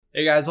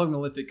Hey guys, welcome to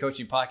Live Fit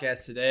Coaching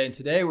Podcast today. And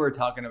today we're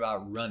talking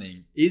about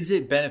running. Is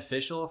it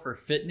beneficial for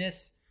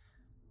fitness?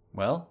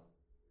 Well,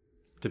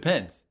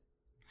 depends.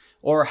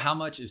 Or how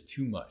much is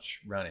too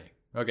much running?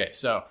 Okay,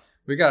 so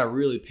we got to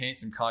really paint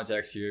some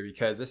context here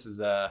because this is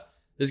going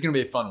to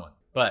be a fun one.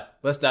 But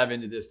let's dive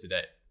into this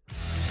today.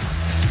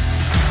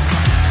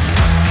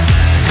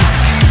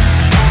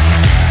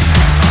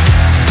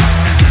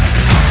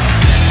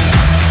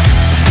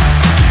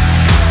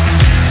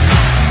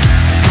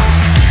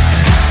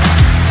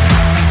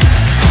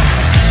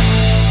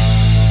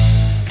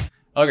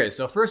 Okay,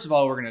 so first of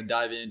all, we're going to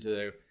dive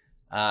into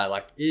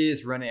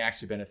is running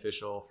actually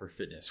beneficial for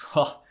fitness?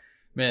 Well,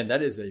 man,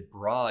 that is a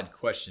broad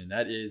question.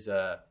 That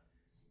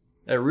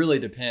really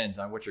depends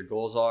on what your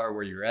goals are,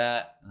 where you're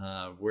at,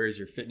 where's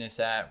your fitness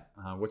at,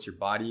 what's your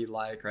body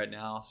like right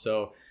now.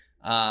 So,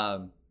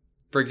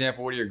 for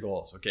example, what are your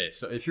goals? Okay,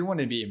 so if you're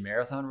wanting to be a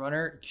marathon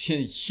runner,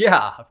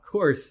 yeah, of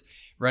course,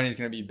 running is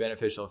going to be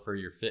beneficial for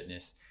your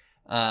fitness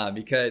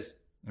because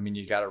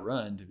you got to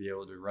run to be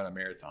able to run a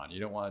marathon.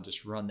 You don't want to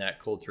just run that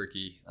cold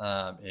turkey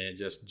and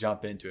just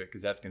jump into it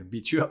because that's going to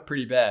beat you up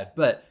pretty bad.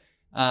 But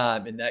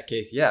in that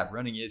case, yeah,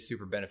 running is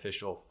super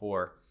beneficial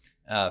for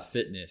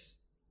fitness.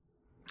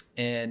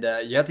 And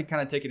you have to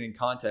kind of take it in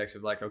context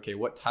of okay,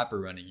 what type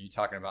of running? Are you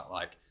talking about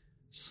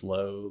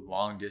slow,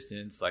 long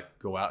distance,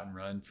 go out and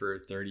run for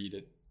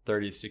 30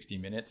 to 60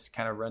 minutes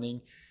kind of running?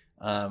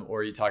 Or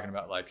are you talking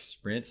about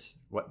sprints,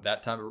 what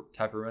that type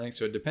of running?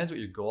 So it depends what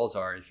your goals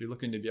are. If you're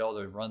looking to be able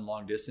to run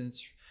long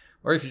distance,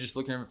 or if you're just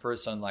looking for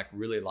some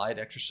really light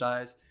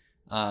exercise,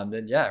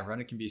 then yeah,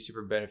 running can be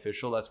super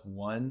beneficial. That's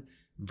one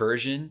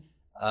version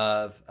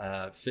of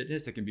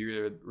fitness that can be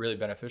really, really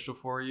beneficial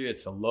for you.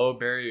 It's a low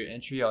barrier to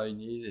entry. All you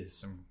need is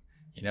some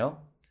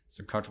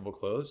comfortable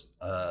clothes,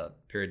 a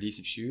pair of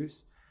decent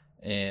shoes,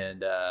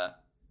 and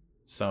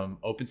some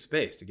open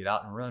space to get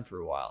out and run for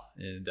a while,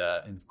 and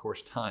of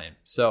course time.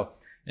 So,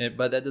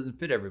 but that doesn't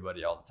fit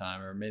everybody all the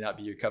time, or it may not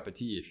be your cup of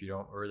tea if you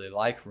don't really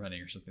like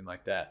running or something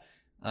like that.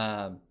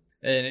 And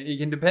it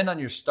can depend on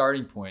your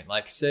starting point.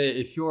 Say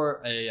if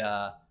you're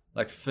a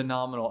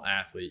phenomenal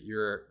athlete,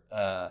 you're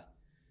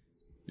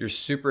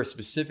super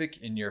specific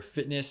in your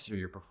fitness or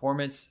your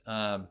performance,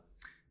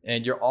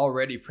 and you're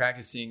already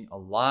practicing a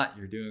lot.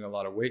 You're doing a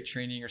lot of weight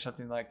training or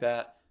something like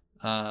that.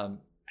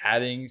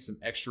 Adding some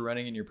extra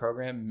running in your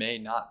program may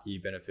not be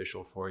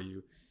beneficial for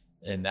you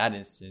in that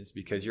instance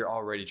because you're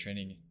already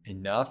training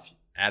enough.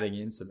 Adding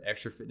in some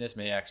extra fitness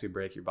may actually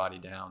break your body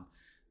down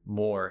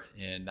more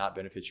and not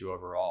benefit you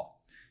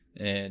overall.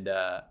 And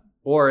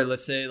or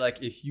let's say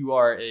if you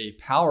are a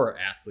power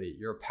athlete,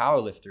 you're a power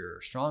lifter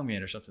or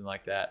strongman or something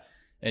like that,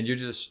 and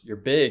you're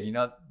big,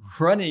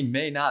 running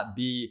may not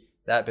be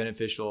that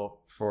beneficial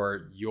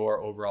for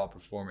your overall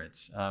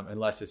performance,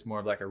 unless it's more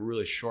of a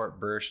really short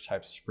burst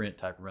type sprint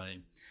type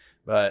running.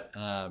 But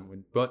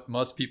when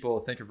most people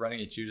think of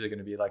running, it's usually going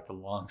to be the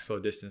long, slow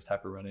distance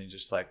type of running.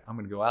 Just I'm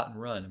going to go out and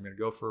run. I'm going to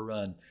go for a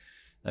run.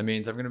 That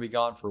means I'm going to be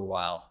gone for a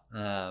while.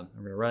 I'm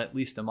going to run at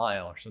least a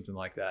mile or something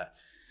like that.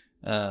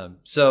 But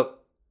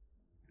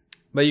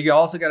you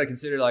also got to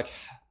consider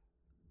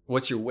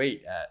what's your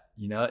weight at?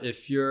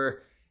 If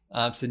you're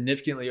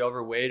significantly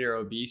overweight or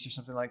obese or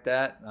something like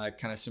that,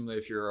 kind of similar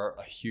if you're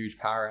a huge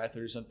power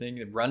athlete or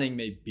something, running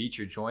may beat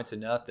your joints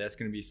enough that's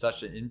going to be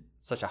such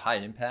a high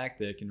impact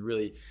that it can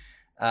really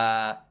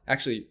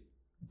actually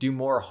do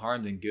more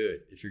harm than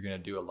good if you're going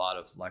to do a lot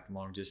of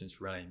long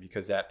distance running,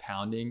 because that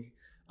pounding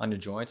on your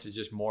joints is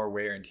just more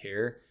wear and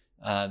tear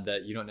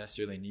that you don't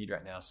necessarily need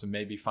right now. So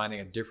maybe finding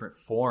a different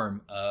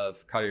form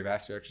of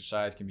cardiovascular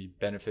exercise can be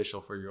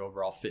beneficial for your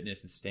overall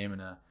fitness and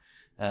stamina.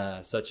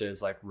 Such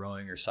as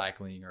rowing or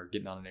cycling or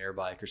getting on an air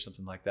bike or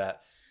something like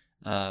that.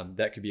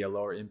 That could be a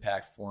lower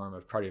impact form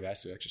of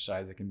cardiovascular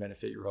exercise that can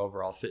benefit your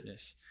overall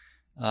fitness.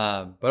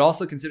 But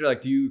also consider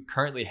do you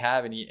currently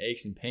have any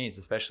aches and pains,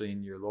 especially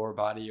in your lower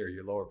body or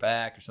your lower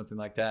back or something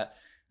like that?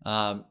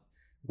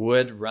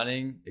 Would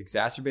running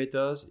exacerbate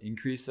those,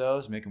 increase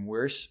those, make them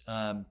worse?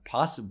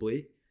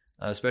 Possibly,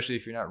 especially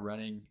if you're not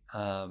running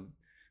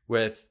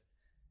with,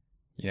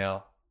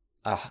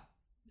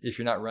 if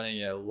you're not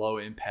running a low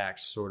impact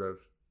sort of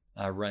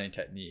running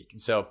technique.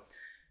 And so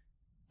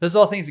those are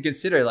all things to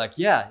consider.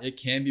 Yeah, it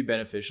can be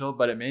beneficial,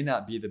 but it may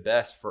not be the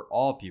best for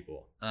all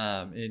people.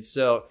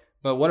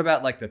 But what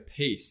about the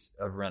pace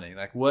of running?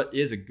 What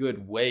is a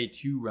good way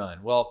to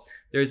run? Well,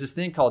 there's this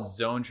thing called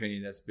zone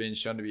training that's been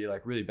shown to be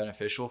really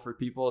beneficial for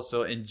people.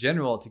 So in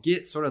general, to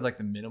get sort of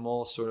the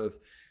minimal sort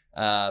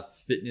of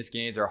fitness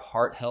gains or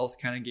heart health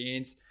kind of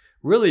gains,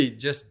 really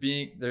just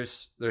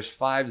there's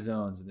 5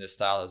 zones in this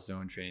style of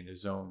zone training.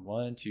 There's zone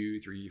 1, 2,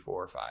 3,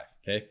 4, 5.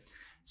 Okay.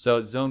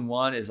 So zone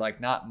 1 is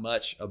not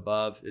much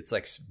above.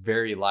 It's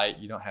very light.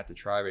 You don't have to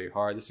try very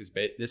hard.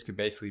 This could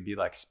basically be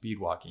speed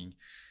walking.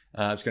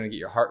 It's going to get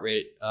your heart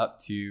rate up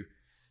to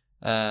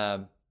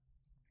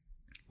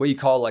what you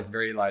call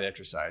very light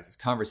exercise. It's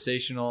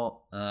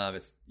conversational.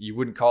 You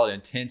wouldn't call it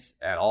intense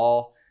at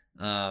all.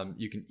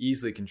 You can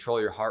easily control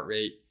your heart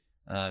rate.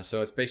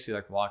 So it's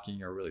basically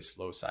walking or really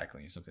slow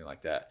cycling or something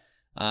like that.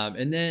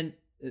 And then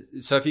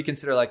so if you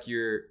consider like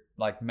your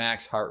like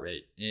max heart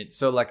rate,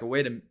 so like a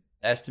way to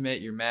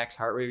estimate your max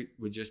heart rate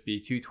would just be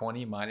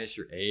 220 minus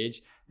your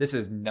age. This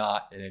is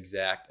not an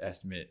exact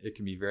estimate. It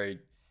can be very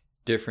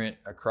different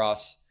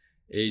across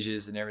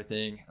ages and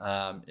everything.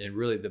 And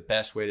really the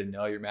best way to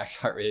know your max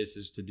heart rate is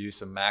just to do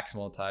some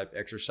maximal type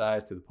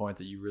exercise to the point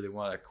that you really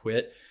want to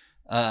quit.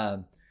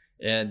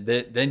 And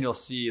then you'll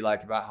see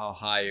like about how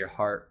high your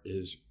heart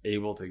is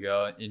able to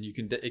go. And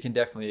it can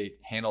definitely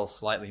handle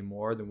slightly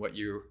more than what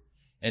you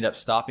end up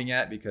stopping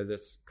at, because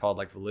it's called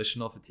like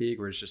volitional fatigue,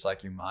 where it's just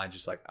like your mind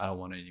just like, I don't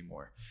want it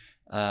anymore.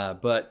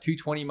 But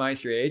 220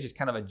 minus your age is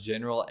kind of a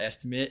general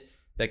estimate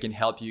that can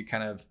help you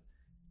kind of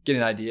get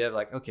an idea of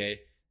like,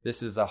 okay,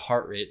 this is a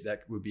heart rate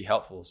that would be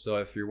helpful. So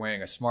if you're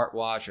wearing a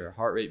smartwatch or a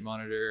heart rate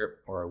monitor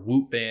or a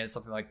Whoop band,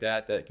 something like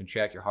that can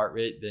track your heart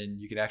rate, then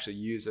you can actually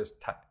use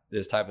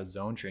this type of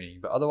zone training.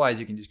 But otherwise,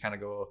 you can just kind of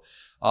go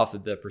off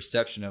of the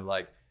perception of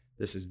like,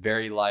 this is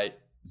very light,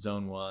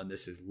 zone 1,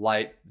 this is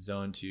light,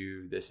 zone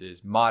 2, this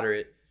is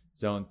moderate,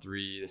 zone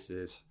 3, this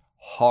is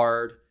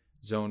hard,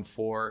 zone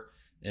 4,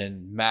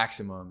 and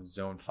maximum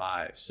zone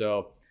 5.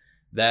 So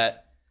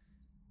that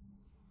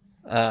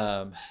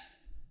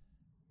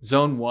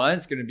zone 1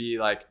 is going to be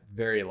like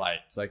very light.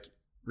 It's like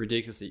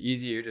ridiculously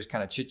easy. You're just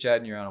kind of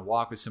chit-chatting, you're on a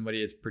walk with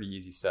somebody. It's pretty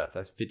easy stuff.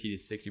 That's 50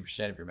 to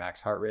 60% of your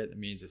max heart rate. That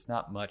means it's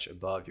not much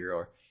above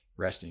your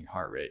resting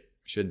heart rate.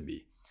 Shouldn't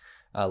be.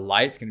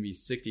 Light's going to be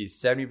 60 to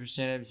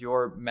 70% of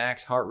your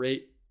max heart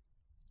rate.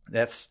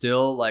 That's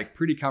still like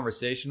pretty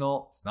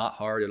conversational. It's not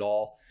hard at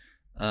all.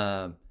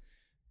 But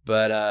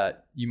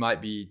you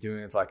might be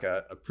doing it's like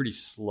a pretty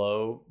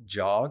slow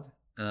jog.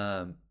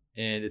 And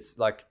it's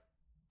like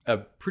a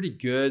pretty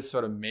good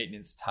sort of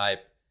maintenance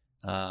type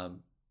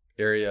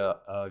area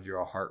of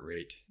your heart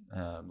rate.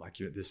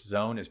 This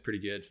zone is pretty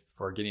good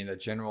for getting the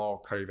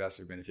general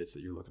cardiovascular benefits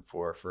that you're looking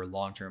for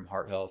long-term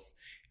heart health,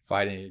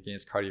 fighting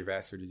against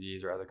cardiovascular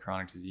disease or other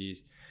chronic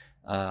disease.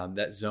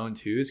 That zone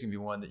 2 is going to be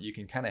one that you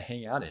can kind of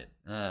hang out in.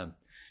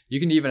 You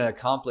can even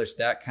accomplish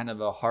that kind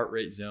of a heart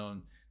rate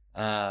zone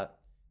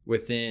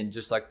within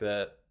just like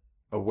a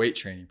weight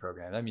training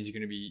program. That means you're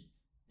going to be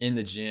in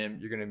the gym.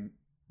 You're going to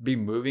be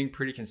moving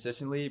pretty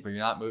consistently, but you're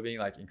not moving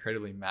like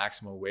incredibly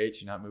maximal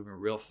weights. You're not moving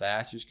real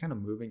fast. You're just kind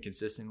of moving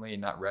consistently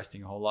and not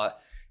resting a whole lot,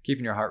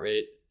 keeping your heart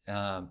rate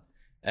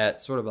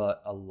at sort of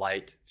a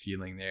light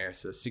feeling there.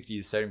 So 60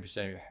 to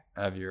 70%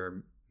 of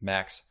your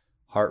max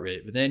heart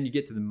rate. But then you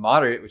get to the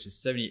moderate, which is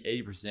 70,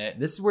 80%.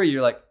 And this is where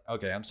you're like,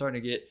 okay, I'm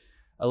starting to get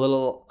a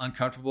little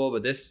uncomfortable,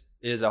 but this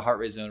is a heart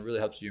rate zone that really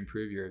helps you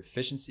improve your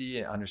efficiency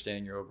and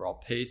understanding your overall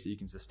pace that you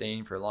can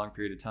sustain for a long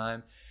period of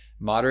time.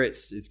 Moderate,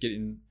 it's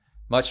getting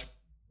much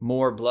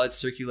more blood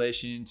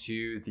circulation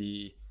to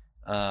the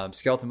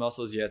skeletal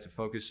muscles. You have to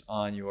focus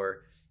on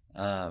your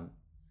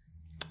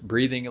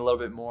breathing a little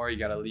bit more. You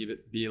got to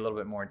be a little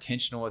bit more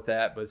intentional with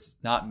that, but it's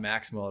not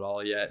maximal at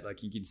all yet.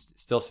 Like you can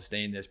still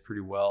sustain this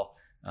pretty well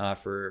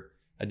for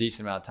a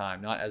decent amount of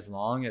time, not as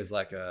long as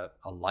like a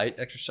light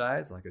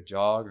exercise, like a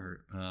jog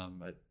or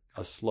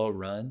a slow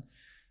run.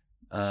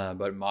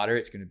 But moderate,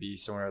 it's going to be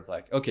somewhere with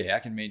like, okay, I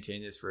can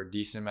maintain this for a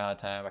decent amount of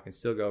time. I can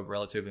still go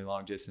relatively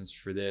long distance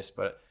for this,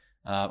 but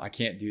I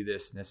can't do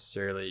this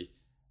necessarily,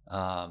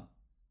 7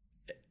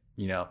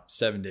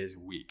 days a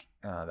week.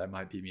 That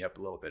might beat me up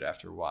a little bit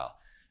after a while.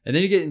 And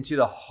then you get into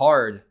the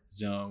hard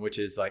zone, which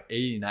is like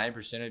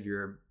 89% of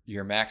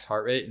your max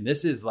heart rate. And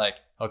this is like,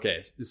 okay,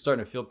 it's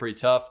starting to feel pretty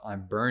tough.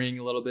 I'm burning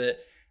a little bit.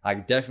 I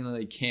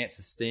definitely can't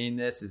sustain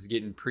this. It's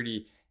getting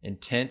pretty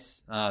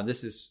intense.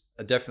 This is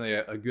definitely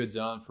a good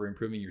zone for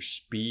improving your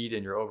speed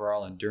and your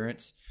overall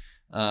endurance.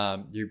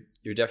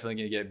 You're definitely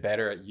going to get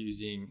better at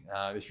using,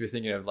 if you're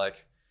thinking of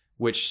like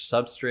which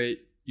substrate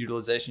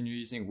utilization you're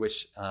using,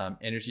 which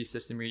energy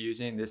system you're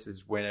using. This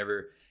is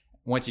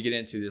once you get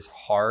into this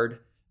hard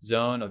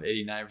zone of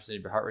 89%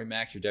 of your heart rate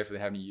max, you're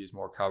definitely having to use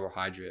more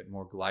carbohydrate,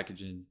 more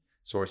glycogen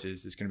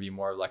sources. It's going to be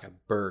more like a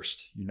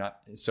burst.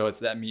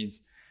 That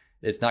means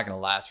it's not going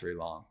to last very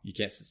long. You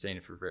can't sustain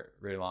it for very,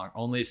 very long.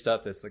 Only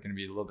stuff that's going to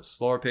be a little bit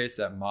slower pace,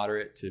 that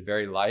moderate to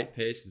very light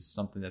pace, is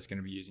something that's going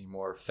to be using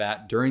more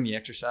fat during the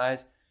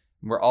exercise.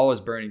 We're always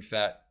burning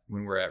fat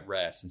when we're at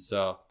rest. And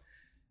so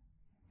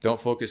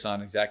don't focus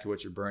on exactly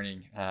what you're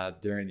burning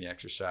during the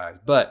exercise.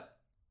 But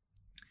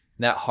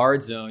in that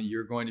hard zone,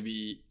 you're going to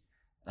be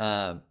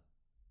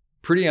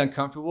pretty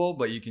uncomfortable,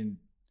 but you can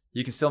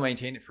still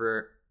maintain it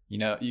for,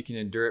 you can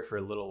endure it for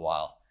a little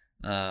while.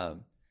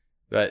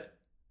 But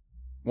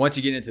once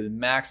you get into the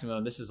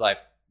maximum, this is like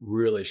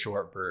really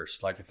short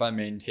bursts. Like if I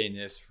maintain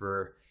this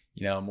for,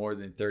 more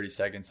than 30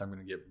 seconds, I'm going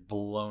to get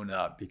blown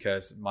up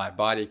because my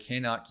body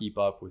cannot keep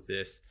up with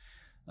this.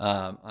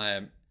 I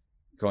am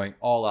going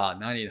all out,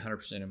 90 to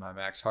 100% of my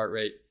max heart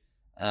rate.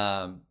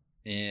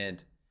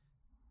 And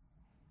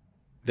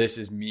this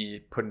is me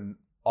putting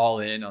all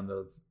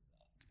into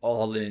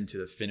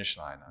the finish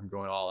line. I'm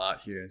going all out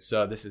here. And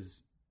so this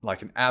is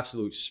like an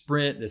absolute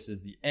sprint. This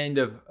is the end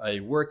of a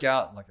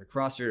workout, like a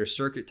CrossFit or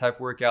circuit type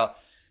workout.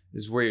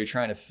 This is where you're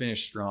trying to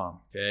finish strong.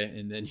 Okay.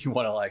 And then you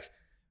want to like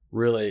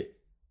really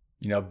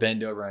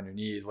bend over on your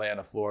knees, lay on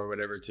the floor,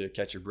 whatever, to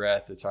catch your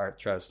breath, to try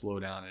to slow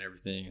down and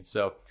everything. And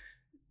so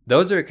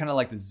those are kind of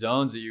like the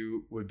zones that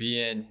you would be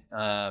in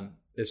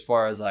as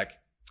far as like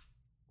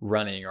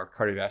running or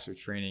cardiovascular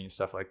training and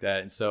stuff like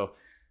that. And so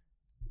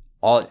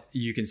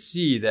you can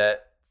see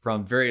that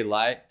from very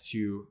light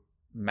to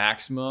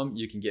maximum,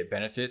 you can get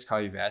benefits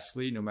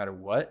cardiovascularly no matter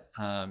what.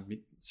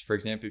 For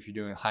example, if you're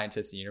doing high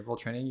intensity interval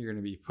training, you're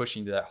going to be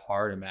pushing to that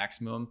hard and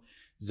maximum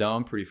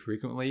zone pretty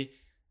frequently.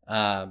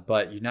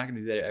 But you're not going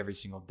to do that every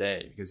single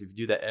day, because if you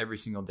do that every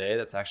single day,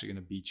 that's actually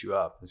going to beat you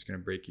up. It's going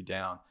to break you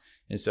down.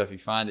 And so if you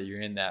find that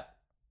you're in that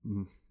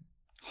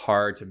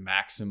hard to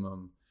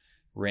maximum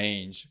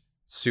range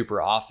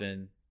super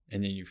often,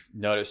 and then you've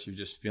noticed you're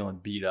just feeling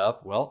beat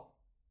up, well,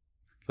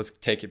 let's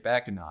take it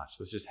back a notch.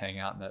 Let's just hang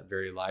out in that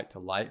very light to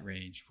light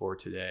range for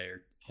today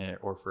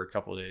or for a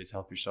couple of days to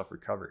help yourself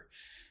recover.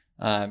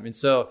 And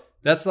so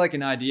that's like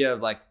an idea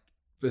of like,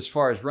 as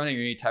far as running or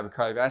any type of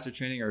cardiovascular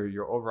training or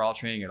your overall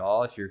training at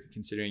all, if you're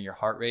considering your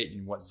heart rate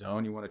and what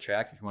zone you want to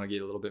track, if you want to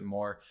get a little bit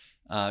more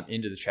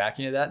into the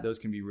tracking of that, those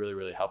can be really,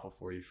 really helpful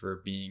for you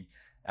for being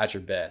at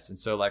your best. And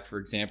so like, for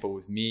example,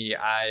 with me,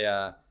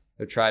 I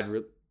have tried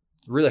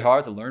really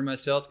hard to learn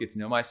myself, to get to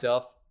know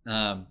myself.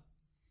 And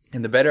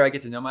the better I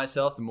get to know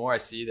myself, the more I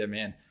see that,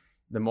 man,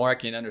 the more I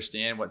can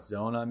understand what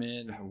zone I'm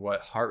in,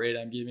 what heart rate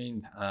I'm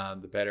giving,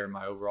 the better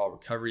my overall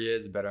recovery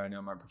is, the better I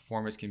know my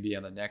performance can be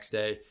on the next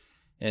day.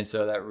 And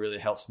so that really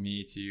helps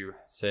me to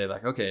say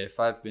like, okay, if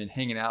I've been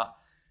hanging out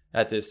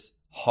at this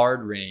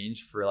hard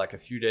range for like a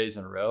few days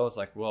in a row, it's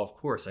like, well, of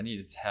course I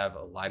need to have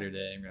a lighter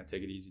day. I'm going to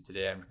take it easy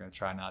today. I'm going to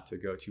try not to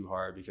go too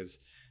hard because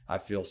I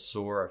feel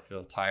sore. I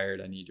feel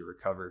tired. I need to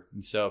recover.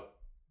 And so,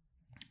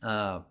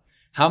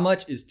 how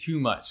much is too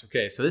much?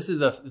 Okay. So this is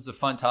a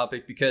fun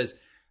topic because,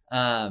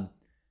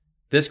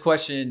 this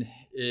question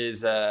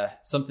is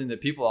something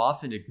that people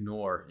often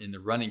ignore in the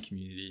running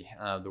community,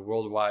 the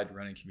worldwide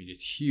running community.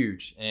 It's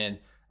huge. And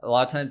a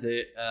lot of times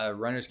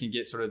runners can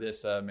get sort of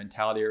this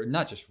mentality, or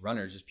not just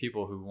runners, just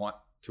people who want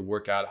to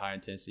work out high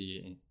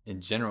intensity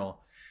in general,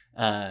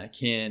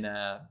 can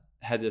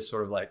have this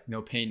sort of like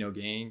no pain, no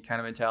gain kind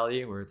of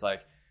mentality, where it's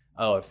like,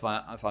 oh, if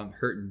I'm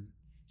hurting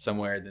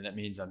somewhere, then that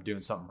means I'm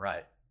doing something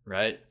right.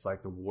 Right? It's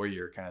like the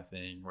warrior kind of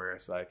thing, where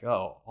it's like,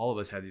 oh, all of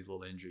us have these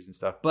little injuries and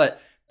stuff.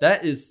 But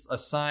that is a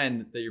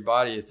sign that your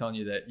body is telling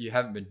you that you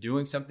haven't been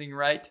doing something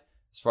right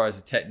as far as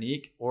a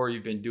technique, or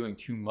you've been doing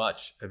too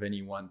much of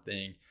any one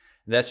thing.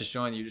 And that's just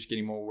showing that you're just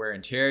getting more wear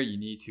and tear. You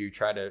need to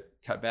try to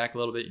cut back a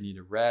little bit. You need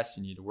to rest.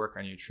 You need to work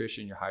on your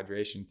nutrition, your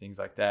hydration, things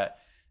like that,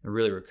 and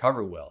really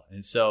recover well.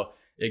 And so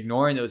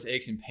ignoring those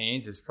aches and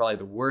pains is probably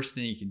the worst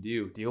thing you can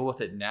do. Deal with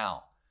it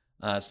now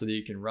so that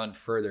you can run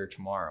further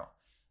tomorrow.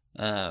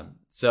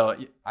 So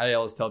I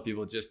always tell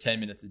people just 10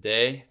 minutes a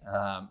day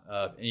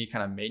of any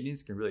kind of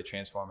maintenance can really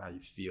transform how you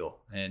feel.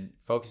 And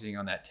focusing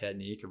on that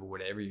technique of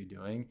whatever you're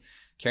doing,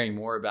 caring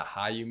more about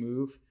how you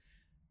move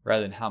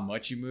rather than how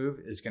much you move,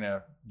 is going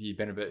to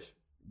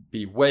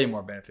be way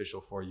more beneficial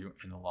for you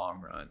in the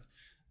long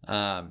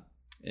run.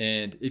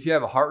 And if you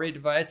have a heart rate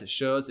device that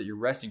shows that your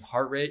resting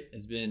heart rate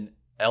has been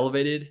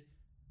elevated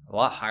a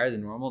lot higher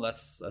than normal,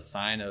 that's a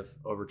sign of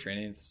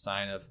overtraining. It's a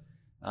sign of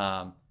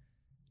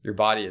your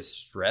body is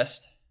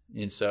stressed.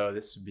 And so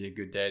this would be a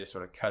good day to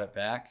sort of cut it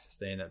back, so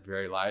stay in that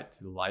very light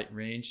to the light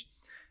range.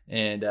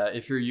 And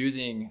if you're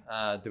using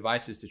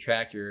devices to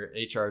track your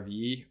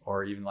HRV,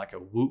 or even like a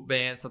Whoop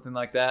band, something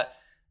like that,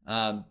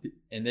 and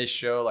they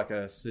show like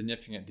a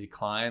significant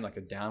decline, like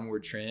a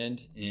downward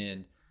trend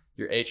in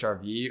your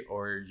HRV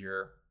or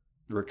your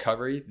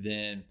recovery,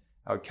 then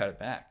I would cut it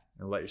back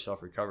and let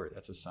yourself recover.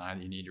 That's a sign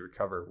that you need to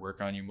recover.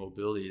 Work on your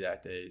mobility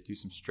that day. Do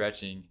some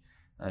stretching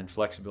and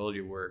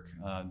flexibility work.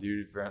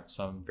 Do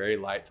some very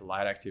light to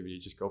light activity.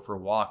 Just go for a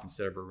walk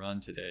instead of a run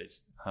today.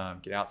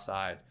 Get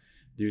outside.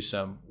 Do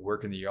some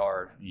work in the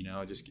yard.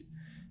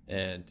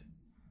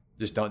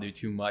 Just don't do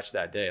too much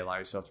that day. Allow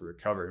yourself to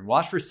recover, and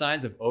watch for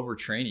signs of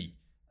overtraining.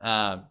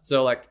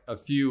 So like a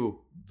few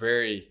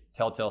very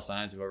telltale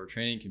signs of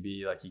overtraining can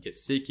be like you get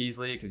sick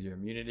easily because your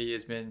immunity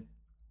has been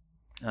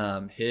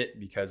hit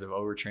because of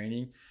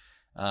overtraining.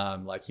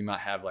 Like you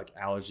might have like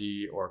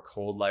allergy or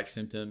cold-like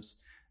symptoms.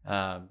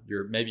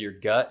 Maybe your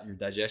gut, your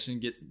digestion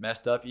gets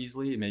messed up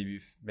easily. Maybe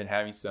you've been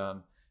having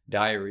some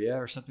diarrhea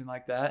or something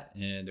like that,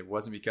 and it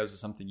wasn't because of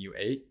something you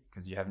ate,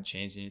 because you haven't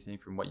changed anything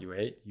from what you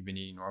ate. You've been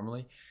eating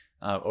normally.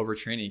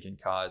 Overtraining can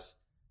cause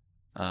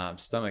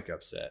stomach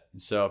upset.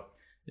 And so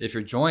if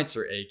your joints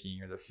are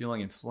aching or they're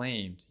feeling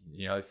inflamed,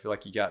 I feel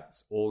like you got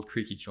this old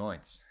creaky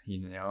joints,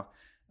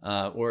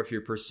 or if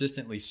you're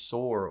persistently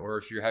sore, or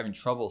if you're having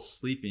trouble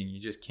sleeping, you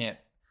just can't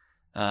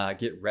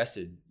get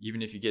rested,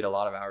 even if you get a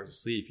lot of hours of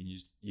sleep and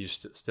you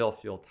still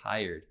feel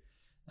tired.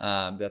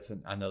 That's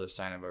another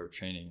sign of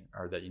overtraining,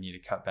 or that you need to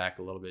cut back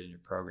a little bit in your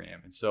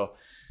program. And so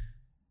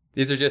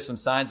these are just some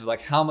signs of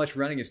like how much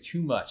running is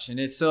too much. And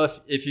it's so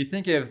if you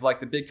think of like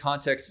the big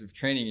context of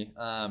training,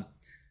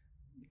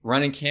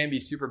 running can be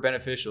super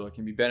beneficial. It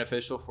can be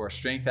beneficial for a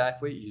strength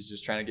athlete who's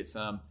just trying to get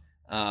some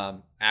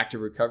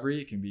active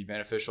recovery. It can be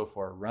beneficial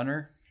for a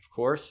runner, of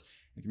course.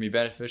 It can be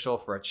beneficial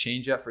for a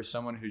change up for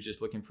someone who's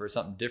just looking for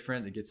something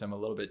different that gets them a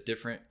little bit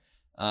different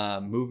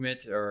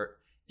movement or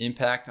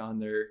impact on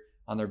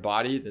their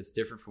body that's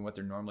different from what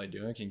they're normally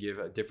doing. It can give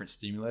a different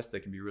stimulus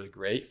that can be really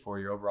great for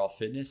your overall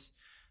fitness.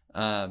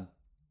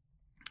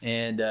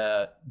 And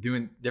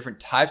doing different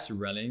types of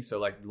running. So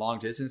like long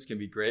distance can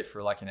be great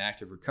for like an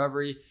active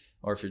recovery,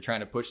 or if you're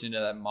trying to push into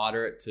that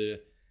moderate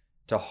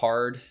to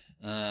hard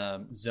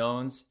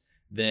zones,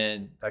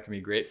 then that can be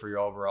great for your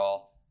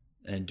overall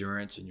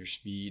endurance and your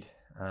speed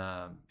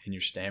and your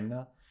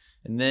stamina.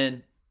 And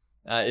then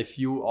if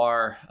you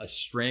are a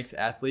strength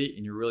athlete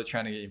and you're really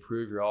trying to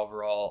improve your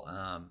overall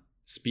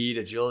speed,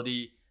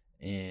 agility,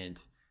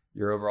 and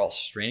your overall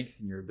strength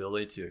and your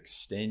ability to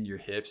extend your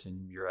hips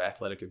and your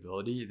athletic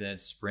ability, then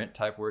sprint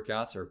type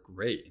workouts are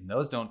great. And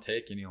those don't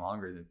take any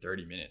longer than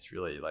 30 minutes,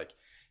 really. Like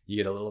you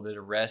get a little bit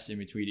of rest in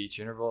between each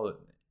interval,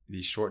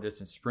 these short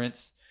distance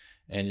sprints,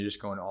 and you're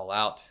just going all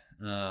out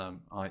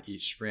on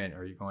each sprint,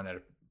 or you're going at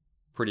a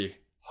pretty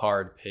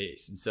hard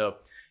pace. And so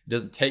it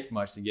doesn't take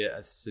much to get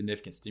a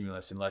significant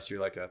stimulus, unless you're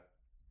like a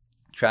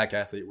track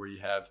athlete where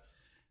you have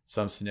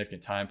some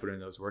significant time put in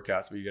those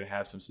workouts, but you're going to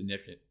have some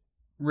significant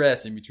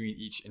rest in between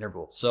each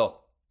interval.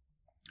 So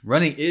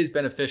running is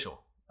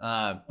beneficial,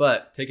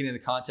 but taking in the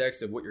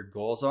context of what your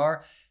goals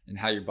are and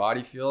how your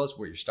body feels,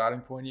 what your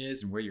starting point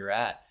is and where you're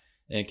at,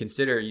 and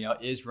consider,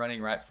 is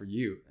running right for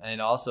you?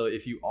 And also,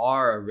 if you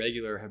are a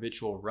regular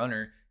habitual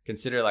runner,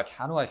 consider like,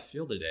 how do I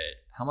feel today?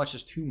 How much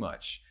is too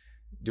much?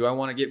 Do I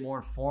want to get more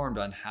informed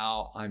on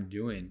how I'm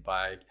doing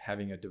by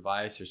having a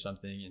device or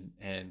something,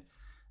 and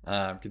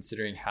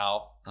considering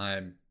how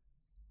I'm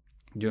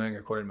doing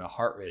according to my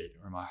heart rate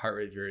or my heart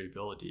rate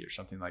variability or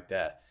something like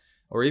that?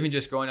 Or even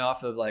just going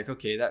off of like,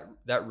 okay,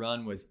 that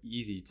run was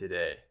easy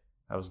today.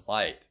 That was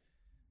light.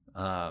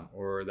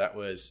 Or that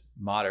was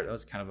moderate. That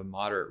was kind of a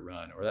moderate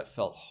run. Or that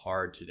felt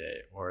hard today.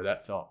 Or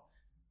that felt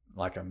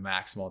like a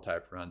maximal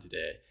type run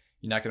today.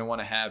 You're not going to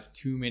want to have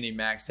too many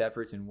max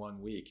efforts in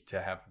 1 week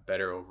to have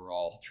better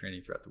overall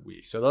training throughout the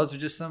week. So those are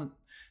just some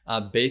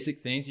basic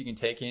things you can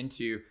take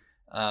into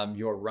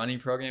your running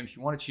program. If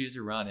you want to choose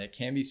to run, it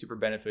can be super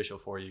beneficial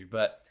for you,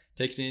 but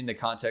take it in the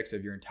context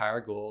of your entire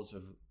goals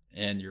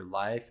and your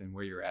life and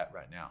where you're at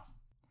right now.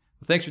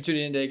 Well, thanks for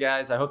tuning in today,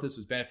 guys. I hope this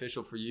was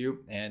beneficial for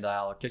you, and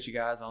I'll catch you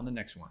guys on the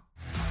next one.